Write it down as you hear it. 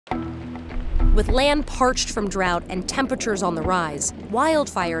With land parched from drought and temperatures on the rise,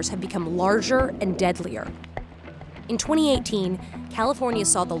 wildfires have become larger and deadlier. In 2018, California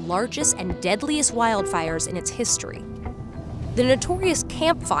saw the largest and deadliest wildfires in its history. The notorious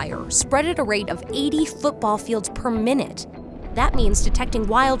Camp Fire spread at a rate of 80 football fields per minute. That means detecting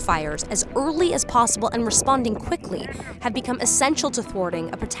wildfires as early as possible and responding quickly have become essential to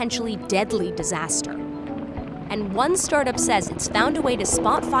thwarting a potentially deadly disaster. And one startup says it's found a way to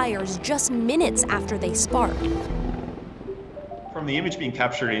spot fires just minutes after they spark. From the image being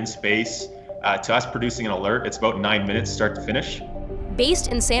captured in space to us producing an alert, it's about 9 minutes start to finish. Based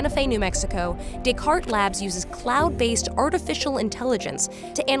in Sante Fe, New Mexico, Descartes Labs uses cloud-based artificial intelligence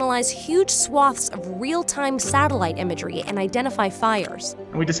to analyze huge swaths of real-time satellite imagery and identify fires.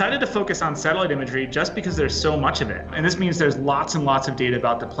 And we decided to focus on satellite imagery just because there's so much of it. And this means there's lots and lots of data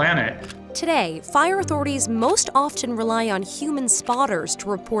about the planet. Today, fire authorities most often rely on human spotters to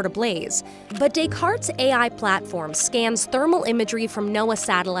report a blaze. But Descartes' AI platform scans thermal imagery from NOAA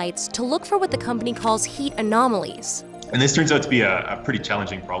satellites to look for what the company calls heat anomalies. And this turns out to be a pretty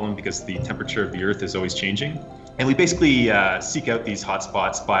challenging problem because the temperature of the Earth is always changing. And we basically seek out these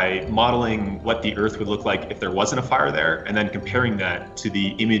hotspots by modeling what the Earth would look like if there wasn't a fire there, and then comparing that to the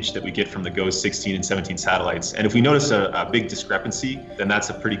image that we get from the GOES 16 and 17 satellites. And if we notice a big discrepancy, then that's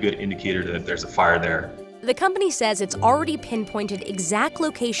a pretty good indicator that there's a fire there. The company says it's already pinpointed exact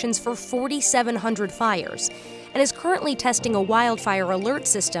locations for 4,700 fires, and is currently testing a wildfire alert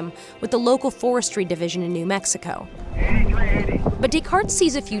system with the local forestry division in New Mexico. But Descartes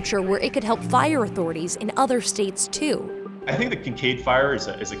sees a future where it could help fire authorities in other states too. I think the Kincaid fire is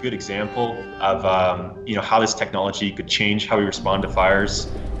a good example of how this technology could change how we respond to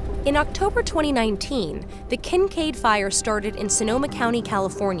fires. In October 2019, the Kincaid fire started in Sonoma County,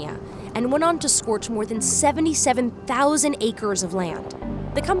 California, and went on to scorch more than 77,000 acres of land.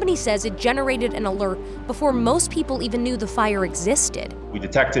 The company says it generated an alert before most people even knew the fire existed. We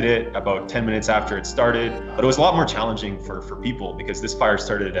detected it about 10 minutes after it started, but it was a lot more challenging for people because this fire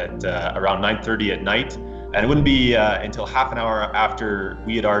started at around 9:30 at night, and it wouldn't be until half an hour after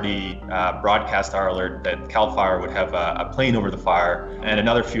we had already broadcast our alert that CAL FIRE would have a plane over the fire, and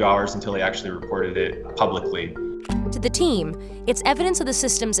another few hours until they actually reported it publicly. To the team, it's evidence of the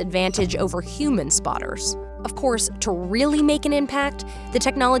system's advantage over human spotters. Of course, to really make an impact, the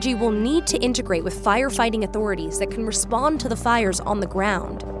technology will need to integrate with firefighting authorities that can respond to the fires on the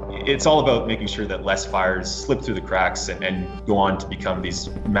ground. It's all about making sure that less fires slip through the cracks and go on to become these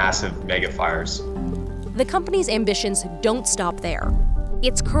massive mega fires. The company's ambitions don't stop there.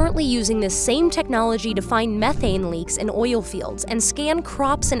 It's currently using this same technology to find methane leaks in oil fields and scan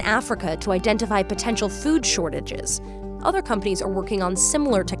crops in Africa to identify potential food shortages. Other companies are working on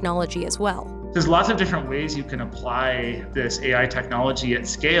similar technology as well. There's lots of different ways you can apply this AI technology at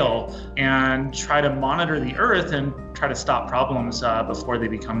scale and try to monitor the Earth and try to stop problems before they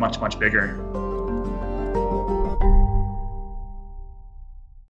become much, much bigger.